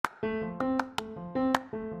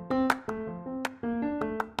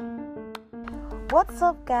What's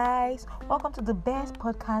up, guys? Welcome to the best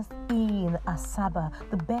podcast in Asaba,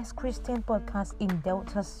 the best Christian podcast in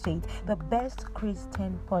Delta State, the best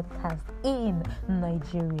Christian podcast in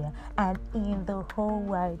Nigeria, and in the whole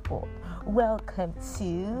wide world. Welcome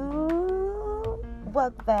to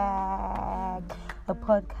Welcome Back, a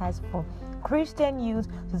podcast for Christian youth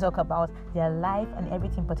to talk about their life and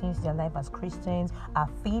everything pertaining to their life as Christians, our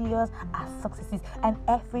failures, our successes, and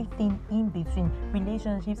everything in between,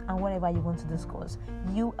 relationships and whatever you want to discuss.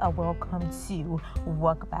 You are welcome to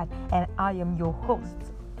Welcome Back, and I am your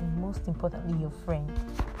host, and most importantly, your friend,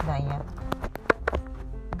 Diane.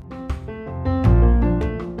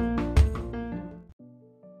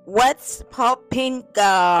 What's poppin',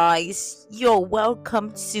 guys? You're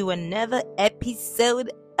welcome to another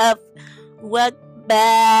episode of Welcome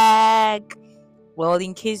Back. Well,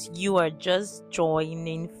 in case you are just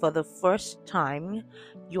joining for the first time,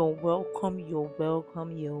 you're welcome.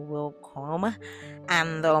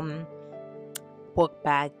 And Welcome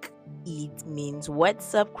Back, it means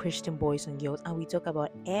what's up, Christian boys and girls, and we talk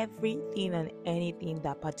about everything and anything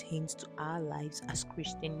that pertains to our lives as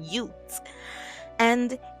Christian youth.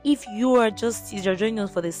 And if you're joining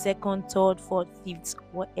us for the second, third, fourth, fifth,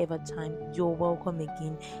 whatever time, you're welcome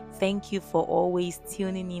again. Thank you for always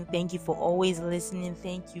tuning in. Thank you for always listening.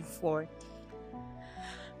 Thank you for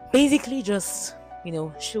basically just,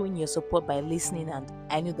 showing your support by listening. And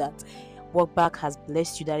I know that Welcome Back has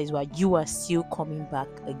blessed you. That is why you are still coming back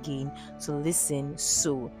again to listen.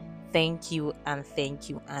 So thank you and thank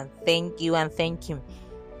you and thank you and thank you.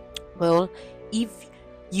 Well, if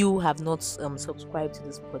you have not subscribed to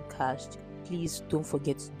this podcast, please don't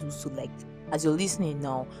forget to do so. Like, as you're listening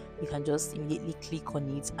now, you can just immediately click on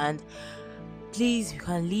it, and please, you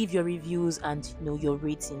can leave your reviews and your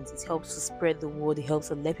ratings. It helps to spread the word. It helps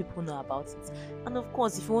to let people know about it. And of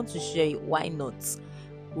course, if you want to share it, why not?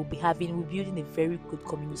 We're building a very good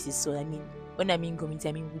community. So when I mean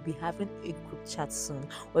community, we'll be having a group chat soon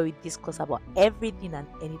where we discuss about everything and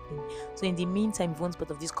anything. So in the meantime, if you want to be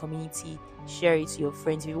part of this community, share it to your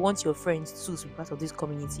friends. If you want your friends too to be part of this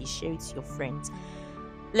community, share it to your friends.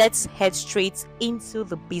 Let's head straight into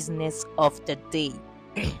the business of the day.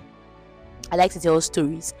 I like to tell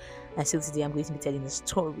stories, and so today I'm going to be telling a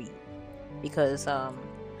story because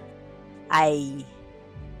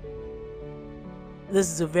this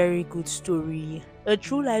is a very good story, a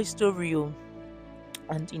true life story.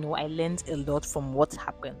 And I learned a lot from what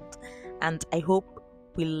happened, and I hope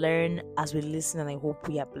we learn as we listen, and I hope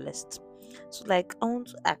we are blessed. So I want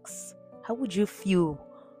to ask, how would you feel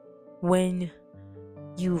when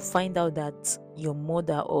you find out that your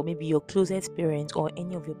mother, or maybe your closest parent, or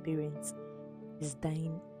any of your parents is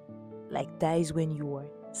dies when you were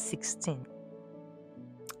 16?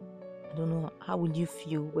 I don't know, how would you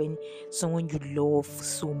feel when someone you love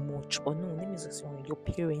so much, or no, let me just say your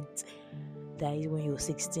parent dies when you're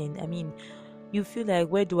 16? You feel like,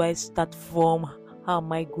 where do I start from? How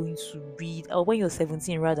am I going to read? Or when you're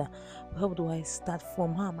 17 rather, how do I start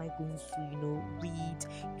from? How am I going to read?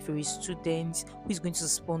 If you're a student, who's going to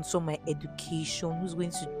sponsor my education? Who's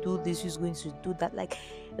going to do this? Who's going to do that? Like,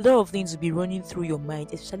 a lot of things will be running through your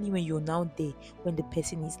mind, especially when you're now there, when the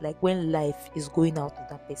person is when life is going out of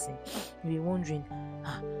that person. You'll be wondering,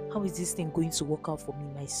 how is this thing going to work out for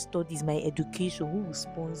me? My studies, my education, who will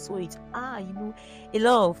sponsor it? A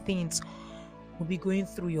lot of things will be going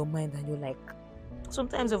through your mind, and you're like,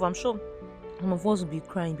 sometimes I'm sure some of us will be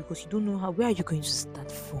crying because you don't know where are you going to start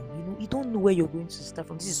from. You don't know where you're going to start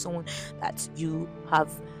from. This is someone that you have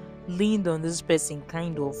leaned on, this person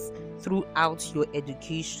kind of throughout your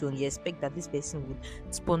education. You expect that this person would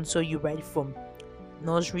sponsor you right from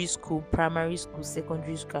nursery school, primary school,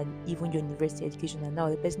 secondary school, and even your university education. And now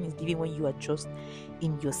the person is giving when you are just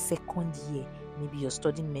in your second year. Maybe you're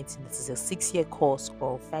studying medicine, that is a 6-year course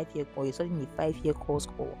or 5-year course, you're studying a 5-year course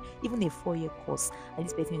or even a 4-year course, and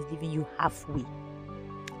this person is giving you halfway.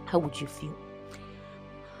 How would you feel?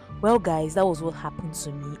 Well, guys, that was what happened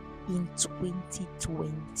to me in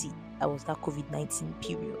 2020. That was that COVID-19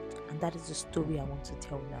 period, and that is the story I want to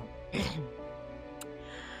tell now.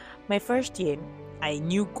 My first year, I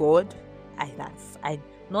knew God. I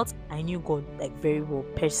knew God very well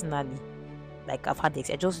personally. I've had this.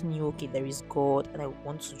 I just knew, okay, there is God, and I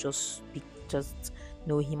want to just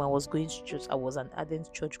know Him. I was going to church. I was an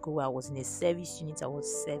ardent church goer. I was in a service unit. I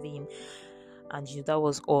was serving, and that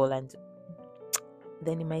was all. And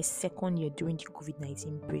then in my second year, during the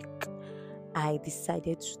COVID-19 break, I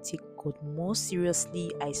decided to take God more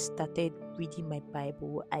seriously. I started reading my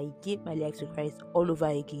Bible. I gave my life to Christ all over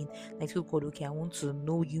again. I told God, okay, I want to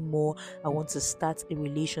know you more. I want to start a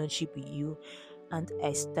relationship with you. And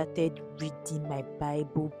I started reading my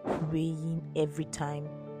Bible, praying every time.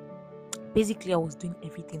 Basically, I was doing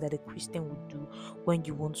everything that a Christian would do when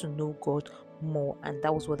you want to know God more, and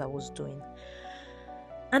that was what I was doing.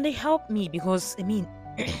 And it helped me because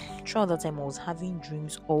throughout that time I was having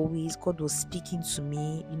dreams always. God was speaking to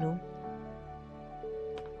me,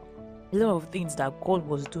 a lot of things that God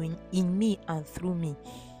was doing in me and through me.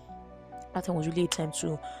 That time was really a time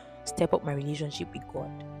to step up my relationship with God.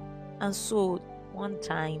 And so one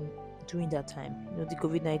time during that time, the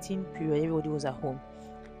COVID-19 period, everybody was at home.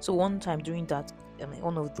 So one time during that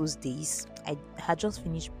one of those days, I had just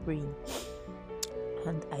finished praying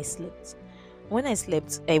and I slept. When I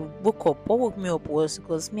slept, I woke up. What woke me up was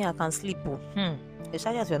because me, I can sleep.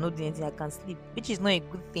 Especially as we are not doing anything, I can sleep, which is not a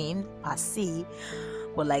good thing per se.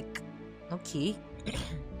 But like, okay,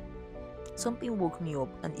 something woke me up,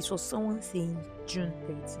 and it was someone saying June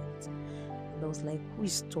 13th, and I was like, who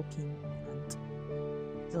is talking? And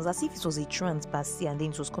it was as if it was a trance per se, and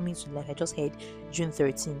then it was coming to life. I just heard June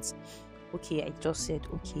 13th. Okay, I just said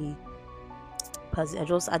okay. I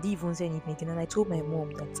didn't even say anything, and I told my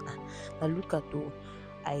mom that look at though.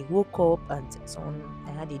 I woke up and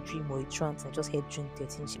I had a dream or a trance. I just heard June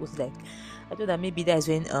 13. She was like, I thought that maybe that is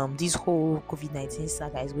when this whole COVID-19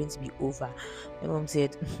 saga is going to be over. My mom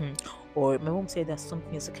said, or my mom said that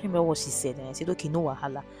something else. I can't remember what she said, and I said, okay, no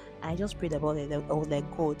wahala. I just prayed about it. I was like,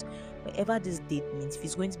 God, whatever this date means, if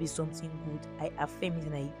it's going to be something good, I affirm it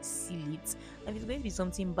and I seal it. And if it's going to be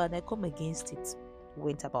something bad, I come against it.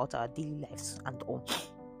 Went about our daily lives and all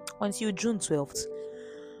until June 12th.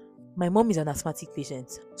 My mom is an asthmatic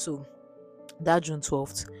patient, so that June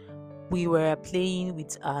 12th, we were playing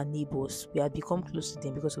with our neighbors. We had become close to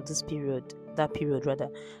them because of that period rather,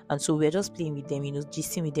 and so we were just playing with them,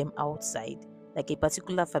 gisting with them outside, like a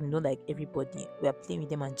particular family, not like everybody. We are playing with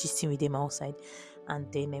them and gisting with them outside, and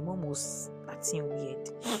then my mom was acting weird.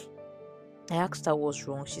 I asked her what's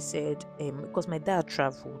wrong. She said, because my dad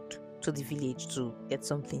traveled to the village to get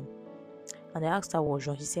something, and I asked her what's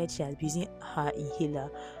wrong. She said she had been using her inhaler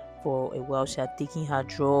for a while. She had taken her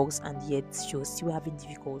drugs, and yet she was still having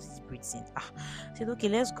difficulties breathing. I said, okay,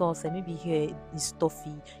 let's go outside. Maybe here is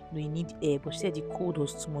stuffy, you need air. But she said the cold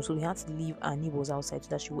was too much, so we had to leave our neighbors outside so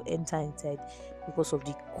that she would enter inside because of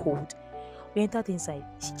the cold. We entered inside.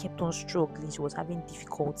 She kept on struggling. She was having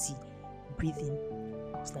difficulty breathing.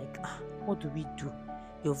 I was like, what do we do?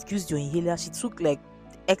 You've used your inhaler. She took like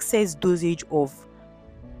excess dosage of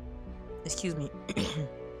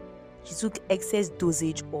she took excess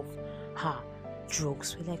dosage of her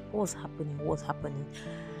drugs. We're like, what's happening?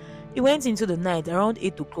 It went into the night. Around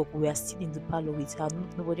 8 o'clock, we were still in the parlor with her.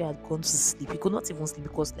 Nobody had gone to sleep. We could not even sleep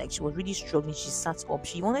because like she was really struggling. She sat up.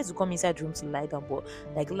 She wanted to come inside the room to lie down, but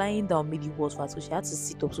like lying down made it worse for her. So she had to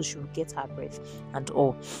sit up so she would get her breath and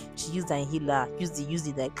all. She used the inhaler, used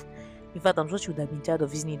the like. In fact, I'm sure she would have been tired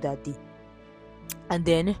of using it that day. And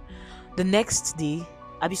then the next day,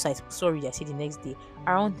 I said the next day,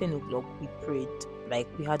 around 10 o'clock, we prayed. Like,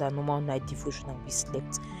 we had a normal night devotion and we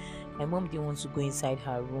slept. My mom didn't want to go inside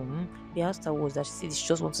her room. We asked her that. She said she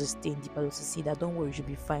just wants to stay in the parlor to see that. Don't worry, you should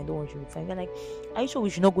be fine. We're like, are you sure we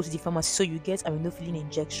should not go to the pharmacy so you get aminophylline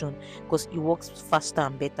injection because it works faster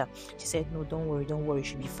and better? She said, no, don't worry, you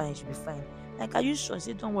should be fine. Like, are you sure? She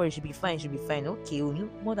said, don't worry, you should be fine. Okay,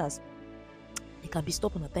 mothers, they can be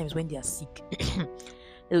stubborn at times when they are sick.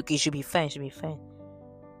 Okay, she should be fine.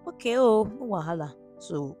 Okay, no wahala.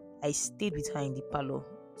 So I stayed with her in the parlor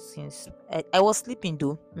since I was sleeping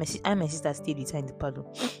though. My sister stayed with her in the parlor.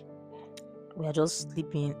 We are just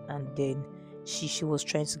sleeping, and then she was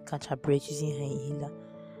trying to catch her breath using her inhaler.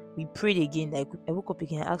 We prayed again. Like, I woke up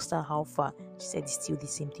again. I asked her how far. She said it's still the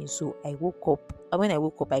same thing. So I woke up. And when I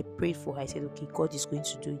woke up, I prayed for her. I said, okay, God is going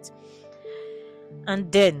to do it.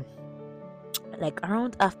 And then, like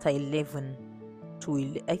around after 11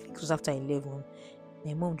 I think it was after 11,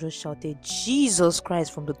 my mom just shouted Jesus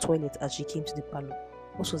Christ from the toilet as she came to the parlor.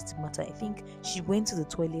 What was the matter? I think she went to the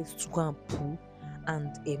toilet to go and poo,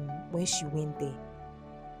 and when she went there,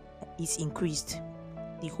 it increased.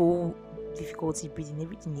 The whole difficulty breathing,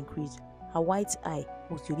 everything increased. Her white eye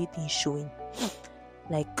was the only thing showing.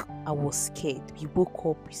 Like, I was scared. We woke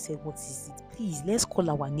up, we said, what is it? Please, let's call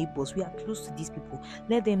our neighbors. We are close to these people.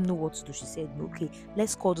 Let them know what to do. She said, no, okay,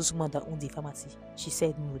 let's call this woman that owns the pharmacy. She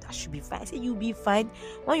said, no, that should be fine. I said, you'll be fine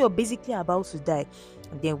when you're basically about to die.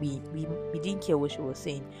 And then we didn't care what she was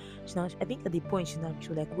saying. I think at the point she was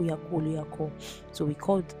like, oh yeah, call. So we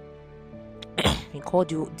called We called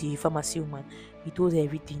the pharmacy woman. We told her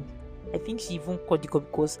everything. I think she even called the cop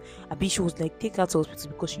because Abi she was like, take her to hospital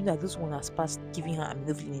because she knew that this one has passed giving her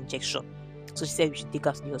aminophylline injection. So she said we should take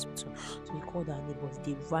her to the hospital. So we called our neighbors.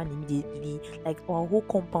 They ran immediately. Like our whole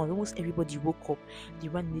compound, almost everybody woke up. They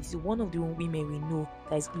ran immediately. One of the women we know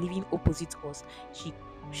that is living opposite us,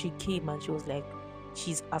 she came and she was like,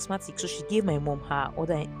 she's asthmatic. So she gave my mom her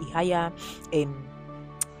other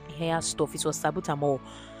hair stuff. It was salbutamol.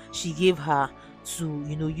 She gave her to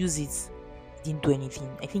use it. Didn't do anything.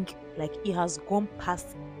 I think like it has gone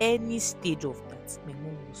past any stage of that. My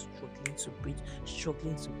mom was struggling to breathe,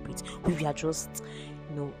 struggling to breathe. We were just,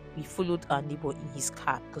 we followed our neighbor in his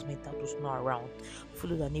car because my dad was not around. We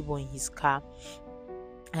followed our neighbor in his car.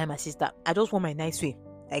 And my sister, I just want my nice way.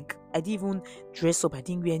 Like I didn't even dress up. I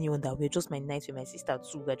didn't wear any underwear. Just my nice way. My sister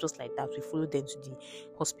too. We're just like that. We followed them to the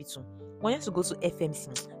hospital. We wanted to go to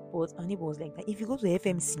FMC, but our neighbor was like that. If you go to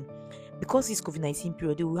FMC, because it's COVID-19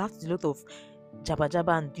 period, they will have to do a lot of jabba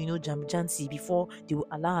jabba and jam jancy before they will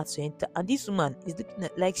allow her to enter. And this woman is looking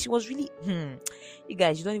at like she was really you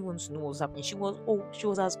guys, you don't even want to know what was happening. She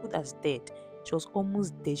was as good as dead. She was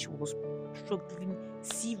almost dead. She was struggling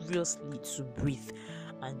seriously to breathe.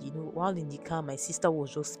 And while in the car, my sister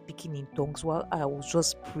was just speaking in tongues while I was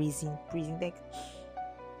just praising. Like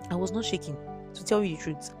I was not shaking, to tell you the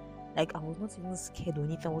truth. Like I was not even scared or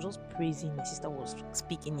anything. I was just praising. My sister was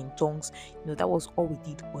speaking in tongues. That was all we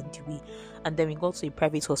did on the way. And then we got to a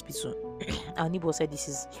private hospital. Our neighbor said this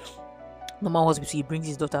is normal hospital. He brings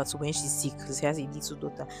his daughter to when she's sick because he has a little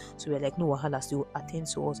daughter. So we're like, no wahala, so attend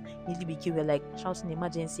to us. Immediately we're like shouting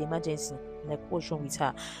emergency. Like, what's wrong with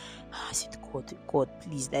her? I said, God,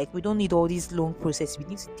 please. Like, we don't need all this long process. We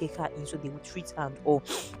need to take her in so they will treat her and all.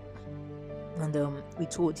 And we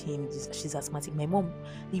told him she's asthmatic. My mom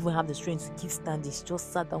didn't even have the strength to keep standing. She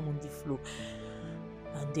just sat down on the floor.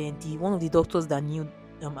 And then one of the doctors that knew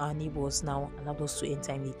our neighbors now allowed us to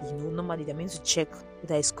enter immediately. Normally they're meant to check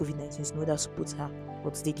whether it's COVID-19, whether to put her,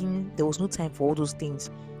 but they didn't. There was no time for all those things,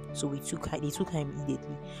 so they took her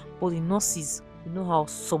immediately. But the nurses, how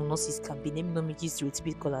some nurses can be. Let me not make it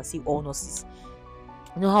stereotypical and say all nurses.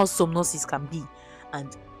 How some nurses can be,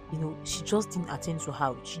 and she just didn't attend to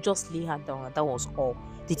her. She just lay her down, and that was all.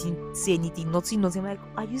 They didn't say anything, nothing. Like,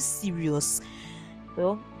 are you serious?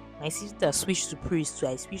 Well, my sister switched to praise, so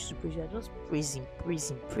I switched to praise. I just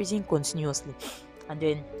praising continuously, and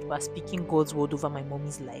then we were speaking God's word over my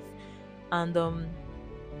mommy's life. And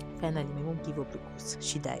finally, my mom gave up the ghost.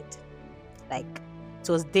 She died. Like, it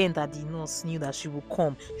was then that the nurse knew that she would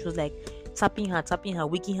come. She was like tapping her,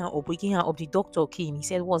 waking her up. The doctor came. He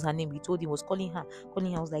said, "What's her name?" We told him, was calling her.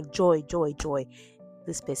 I was like, Joy.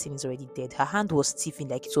 This person is already dead. Her hand was stiffing,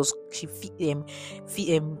 like it was. She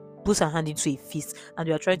put her hand into a fist, and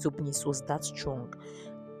we were trying to open it. It was that strong.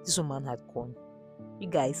 This woman had gone. You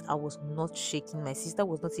guys, I was not shaking. My sister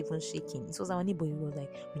was not even shaking. It was our neighbor. He was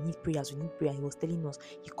like, we need prayer. He was telling us.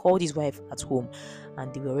 He called his wife at home,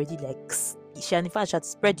 and they were already like, in fact, she had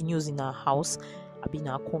spread the news in our house. I've been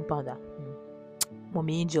our compounder.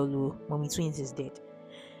 Mommy Angel, Mommy Twins is dead.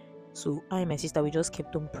 So I and my sister, we just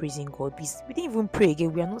kept on praising God. We didn't even pray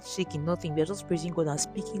again. We are not shaking, nothing. We are just praising God and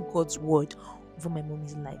speaking God's word over my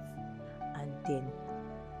mommy's life. And then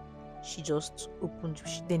she just opened.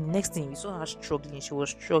 Then the next thing we saw her struggling. She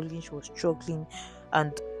was struggling,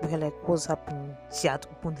 and we were like, "What's happening?" She had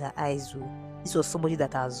opened her eyes. This was somebody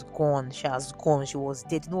that has gone. She has gone. She was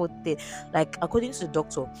dead. Dead. Like, according to the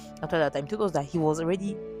doctor, after that time, told us that he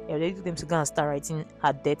already told them to go and start writing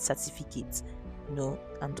her death certificate,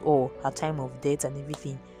 and all her time of death and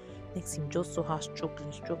everything. Next thing, just saw her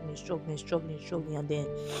struggling, and then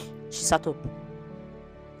she sat up.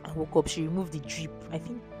 I woke up. She removed the drip. I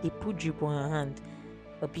think they put drip on her hand.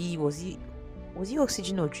 Was it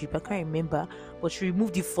oxygen or drip? I can't remember. But she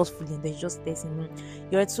removed it forcefully, and then just testing me.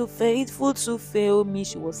 "You're too faithful to fail me."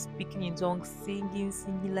 She was speaking in tongues, singing.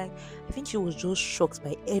 Like, I think she was just shocked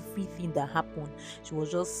by everything that happened. She was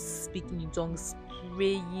just speaking in tongues,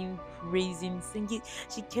 praying, praising, singing.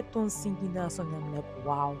 She kept on singing that song. I'm like,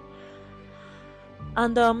 wow.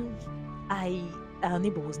 And our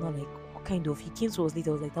neighbor was not like, kind of, he came to us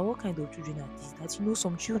later. I was like, what kind of children are these? That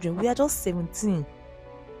some children, we are just 17.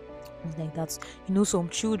 It's like that, some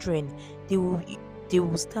children, they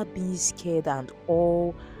will start being scared and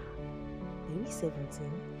all. Are we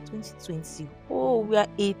 17? 2020. Oh, we are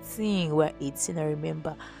 18. I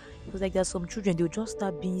remember. It was like there's some children, they'll just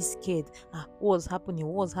start being scared. What's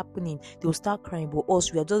happening? They'll start crying, but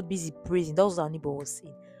us, we are just busy praising. That was what our neighbor was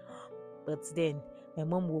saying. But then my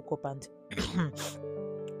mom woke up and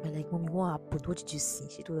we're like, "Mommy, what happened? What did you see?"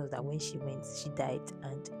 She told us that when she went, she died,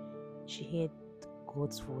 and she heard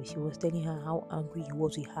God's voice. He was telling her how angry he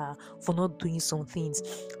was with her for not doing some things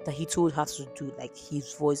that he told her to do, like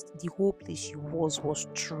his voice. The whole place she was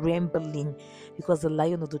trembling because the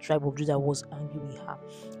lion of the tribe of Judah was angry with her.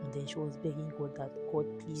 And then she was begging God that, God,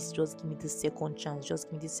 please just give me the second chance, just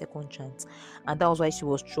give me the second chance. And that was why she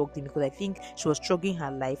was struggling, because I think she was struggling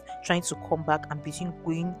her life, trying to come back, and between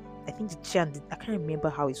going, I think the chant, I can't remember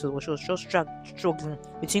how it was, but she was just struggling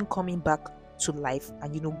between coming back to life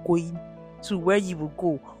and going to where you will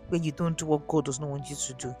go when you don't do what God does not want you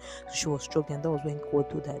to do. So she was struggling, and that was when God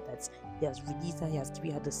told her that he has released her, he has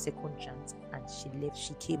given her the second chance, and she left,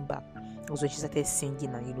 she came back. It was when she started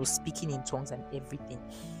singing and speaking in tongues and everything.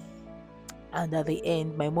 And at the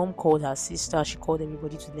end, my mom called her sister, she called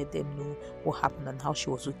everybody to let them know what happened and how she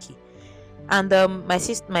was okay. And her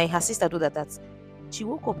sister told her that she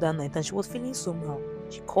woke up that night and she was feeling somehow.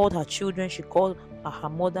 She called her children, she called her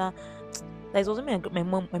mother. Like, it wasn't my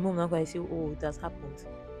mom not going to say, oh, that's happened.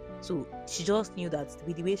 So she just knew that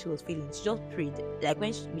with the way she was feeling, she just prayed. Like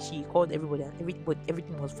when she called everybody and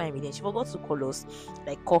everything was fine with her. She forgot to call us,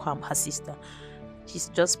 like call her sister. She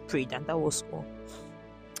just prayed, and that was all.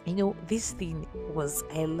 This thing was,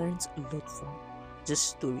 I learned a lot from this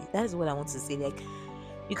story. That is what I want to say. Like,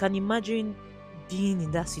 you can imagine being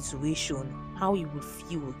in that situation, how you would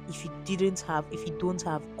feel if you don't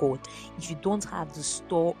have God, if you don't have the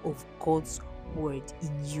store of God's word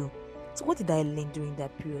in you. So what did I learn during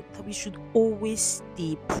that period? That we should always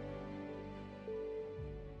stay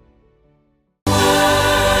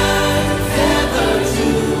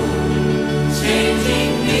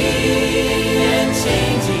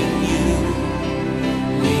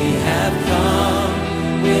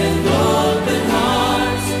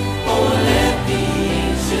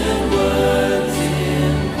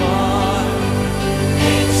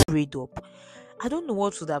prayed up. I don't know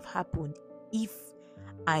what would have happened if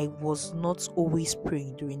I was not always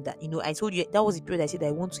praying during that. I told you that was the period I said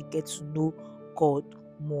I want to get to know God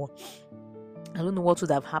more. I don't know what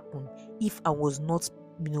would have happened if I was not,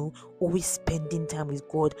 always spending time with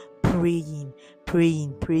God, praying.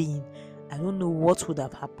 I don't know what would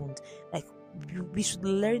have happened. Like, we should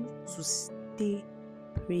learn to stay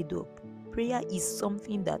prayed up. Prayer is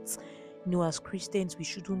something that, as Christians, we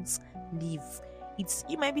shouldn't leave.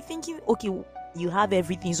 You might be thinking, okay, you have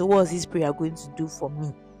everything, so what is this prayer going to do for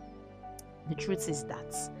me? The truth is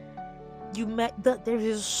that there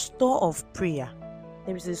is a store of prayer.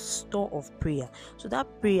 There is a store of prayer. So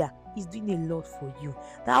that prayer is doing a lot for you.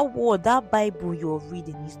 That word, that Bible you're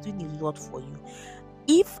reading is doing a lot for you.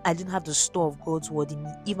 If I didn't have the store of God's word in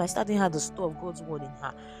me, if my sister didn't have the store of God's word in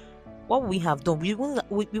her, what would we have done? We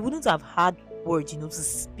wouldn't have had words, to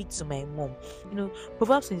speak to my mom.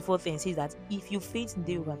 Proverbs 24:10 says that if you faint in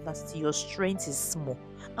the day of adversity, your strength is small.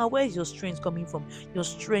 And where is your strength coming from? You're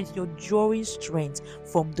drawing strength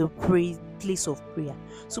from the place of prayer.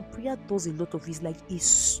 So prayer does a lot of it, like a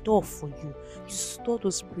store for you. You store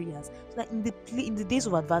those prayers so that in the days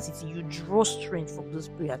of adversity, you draw strength from those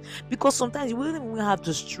prayers. Because sometimes you wouldn't even have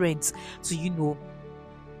the strength to,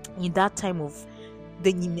 in that time of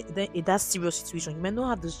in that serious situation, you may not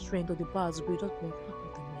have the strength or the power to pray. Just be like,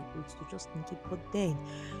 what am I going to do? Just think it. But then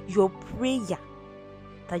your prayer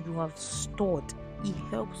that you have stored, it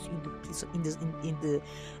helps you in the place in the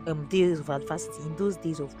days of adversity, in those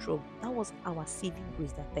days of trouble. That was our saving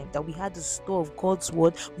grace that time. That we had the store of God's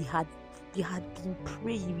word. We had been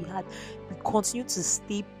praying. We continued to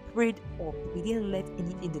stay prayed up. We didn't let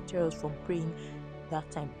anything deter us from praying that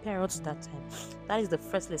time, parents that time. That is the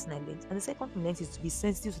first lesson I learned. And the second thing I learned is to be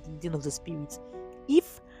sensitive to the leading of the Spirit.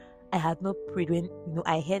 If I had not prayed when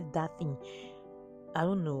I heard that thing, I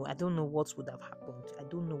don't know what would have happened. I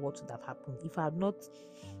don't know what would have happened if I had not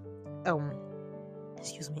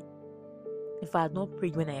if I had not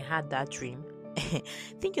prayed when I had that dream.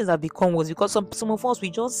 Things have become worse, because some of us, we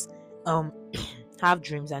just have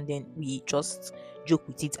dreams and then we just joke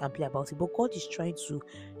with it and play about it. But God is trying to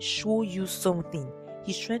show you something.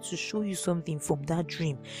 He's trying to show you something from that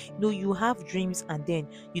dream. You have dreams and then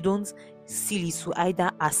you don't see it to either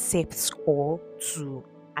accept or to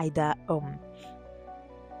either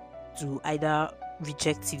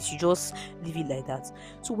reject it. You just leave it like that.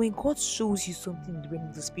 So when God shows you something in the realm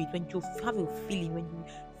of the Spirit, when you have a feeling, when you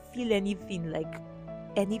feel anything, like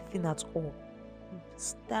anything at all, you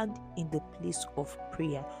stand in the place of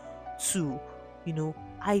prayer to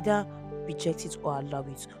either reject it or allow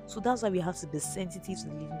it. So that's why we have to be sensitive to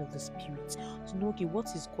the leading of the Spirit, to know, okay, what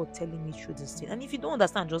is God telling me through this thing? And if you don't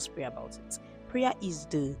understand, just pray about it. Prayer is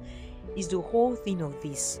the whole thing of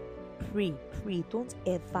this. Pray. Don't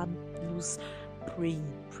ever lose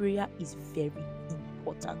praying. Prayer is very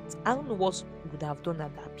important. I don't know what we would have done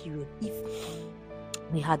at that period if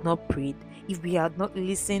we had not prayed, if we had not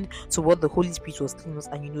listened to what the Holy Spirit was telling us,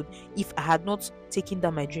 and if I had not taken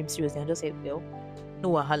that my dream seriously and just said, well,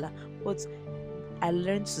 no wahala. But I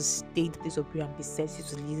learned to stay in the place of prayer and be sensitive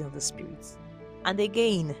to the leading of the Spirit. And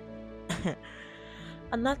again,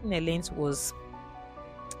 another thing I learned was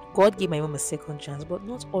God gave my mom a second chance, but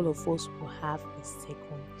not all of us will have a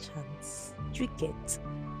second chance. Do you get?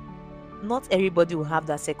 Not everybody will have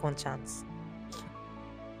that second chance.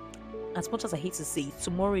 As much as I hate to say it,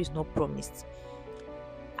 tomorrow is not promised.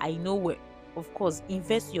 I know where, of course,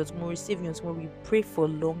 invest your tomorrow, save your tomorrow, we pray for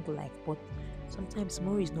long life, but sometimes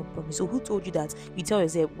tomorrow is not promised. So who told you that? You tell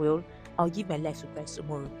yourself, well, I'll give my life to Christ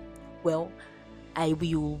tomorrow. Well, I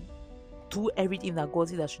will do everything that God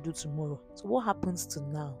says I should do tomorrow. So what happens to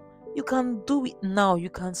now? You can do it now. You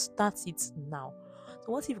can start it now.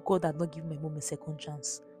 So what if God had not given my mom a second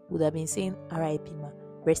chance? Would have been saying, R.I.P. ma,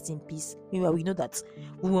 rest in peace. Meanwhile, we know that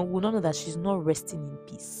we will not know that she's not resting in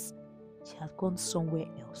peace. She has gone somewhere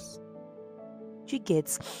else. Do you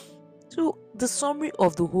get? So the summary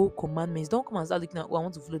of the whole commandments, don't come and start looking at, oh, I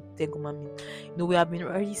want to follow the 10 commandments. We have been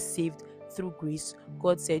already saved through grace.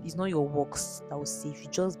 God said it's not your works that will save you,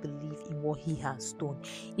 just believe in what He has done.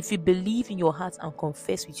 If you believe in your heart and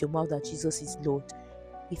confess with your mouth that Jesus is Lord,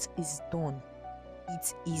 it is done.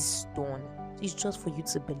 It is done. It's just for you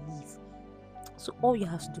to believe. So all you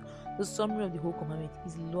have to do, the summary of the whole commandment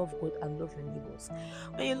is love God and love your neighbors.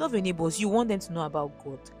 When you love your neighbors, you want them to know about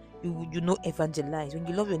God. You evangelize. When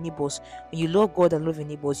you love your neighbors, when you love God and love your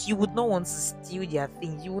neighbors, you would not want to steal their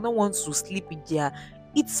things. You would not want to sleep with their.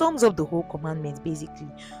 It sums up the whole commandment basically.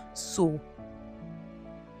 So,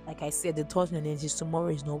 like I said, the thought and is tomorrow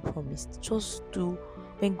is not promised. Just do.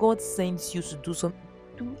 When God sends you to do something,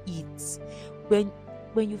 do it.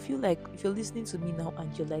 When you feel like, if you're listening to me now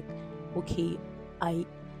and you're like, okay, you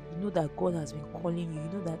know that God has been calling you.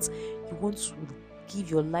 You know that you want to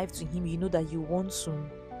give your life to Him. You know that you want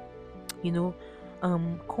to,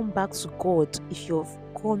 come back to God. If you've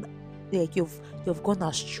gone, like you've gone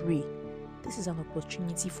astray, this is an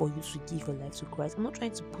opportunity for you to give your life to Christ. I'm not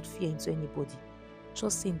trying to put fear into anybody.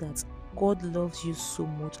 Just saying that God loves you so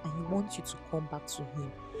much and He wants you to come back to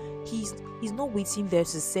Him. He's not waiting there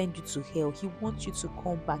to send you to hell. He wants you to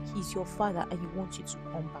come back. He's your Father and He wants you to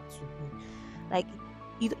come back to Him. Like,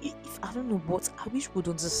 if I don't know, but I wish we would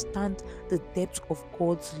understand the depth of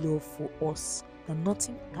God's love for us, that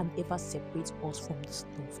nothing can ever separate us from this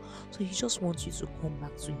love. So He just wants you to come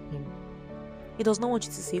back to Him. He does not want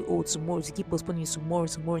you to say, oh, tomorrow, to keep postponing tomorrow,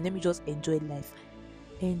 let me just enjoy life.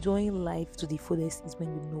 Enjoying life to the fullest is when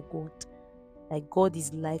you know God. Like, God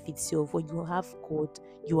is life itself. When you have God,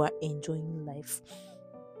 you are enjoying life.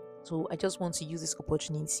 So I just want to use this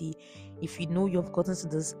opportunity. If you know you've gotten to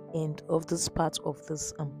this end of this part of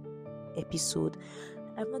this episode,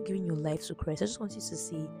 I've not given your life to Christ. I just want you to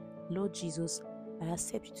say, Lord Jesus, I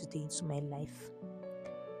accept you today into my life.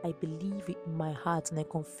 I believe in my heart and I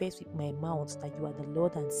confess with my mouth that you are the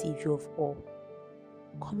Lord and Savior of all.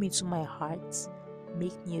 Come into my heart.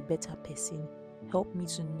 Make me a better person. Help me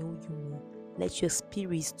to know you more. Let your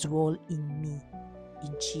spirit dwell in me.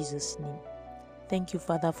 In Jesus' name. Thank you,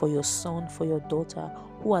 Father, for your son, for your daughter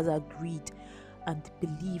who has agreed and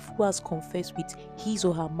believe, who has confessed with his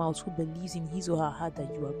or her mouth, who believes in his or her heart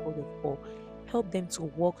that you are God of all. Help them to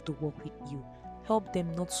walk the walk with you. Help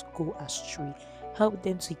them not to go astray. Help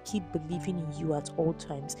them to keep believing in you at all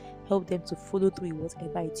times. Help them to follow through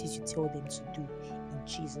whatever it is you tell them to do. In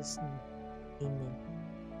Jesus' name. Amen.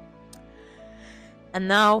 And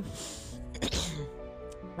now,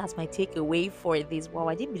 that's my takeaway for this. Wow,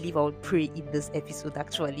 I didn't believe I would pray in this episode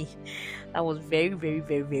actually. That was very, very,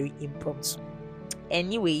 very, very impromptu.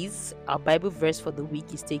 Anyways, our Bible verse for the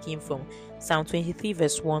week is taken from Psalm 23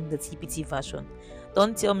 verse 1, the TPT version.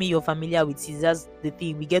 Don't tell me you're familiar with it. That's the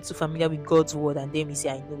thing. We get too familiar with God's word and then we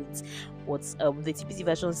say, I know it. But the TPT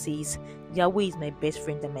version says, Yahweh is my best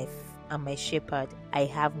friend and my shepherd. I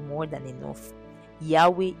have more than enough.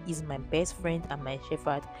 Yahweh is my best friend and my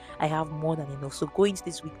shepherd. I have more than enough. So go into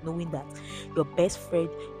this week knowing that your best friend,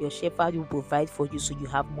 your shepherd will provide for you, so you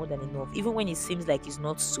have more than enough. Even when it seems like it's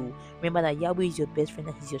not so, remember that Yahweh is your best friend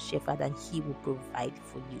and He's your shepherd and He will provide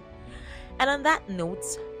for you. And on that note,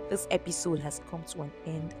 this episode has come to an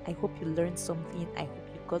end. I hope you learned something. I hope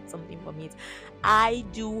you got something from it. I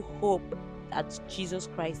do hope that Jesus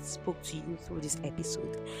Christ spoke to you through this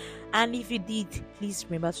episode. And if you did, please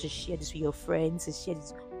remember to share this with your friends, to share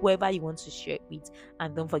this whoever you want to share it with.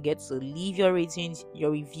 And don't forget to leave your ratings,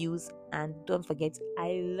 your reviews, and don't forget,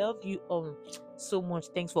 I love you all so much.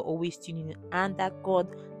 Thanks for always tuning in, and that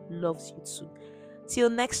God loves you too. Till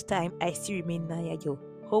next time, I still remain Naya, your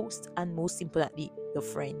host, and most importantly, your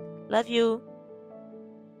friend. Love you.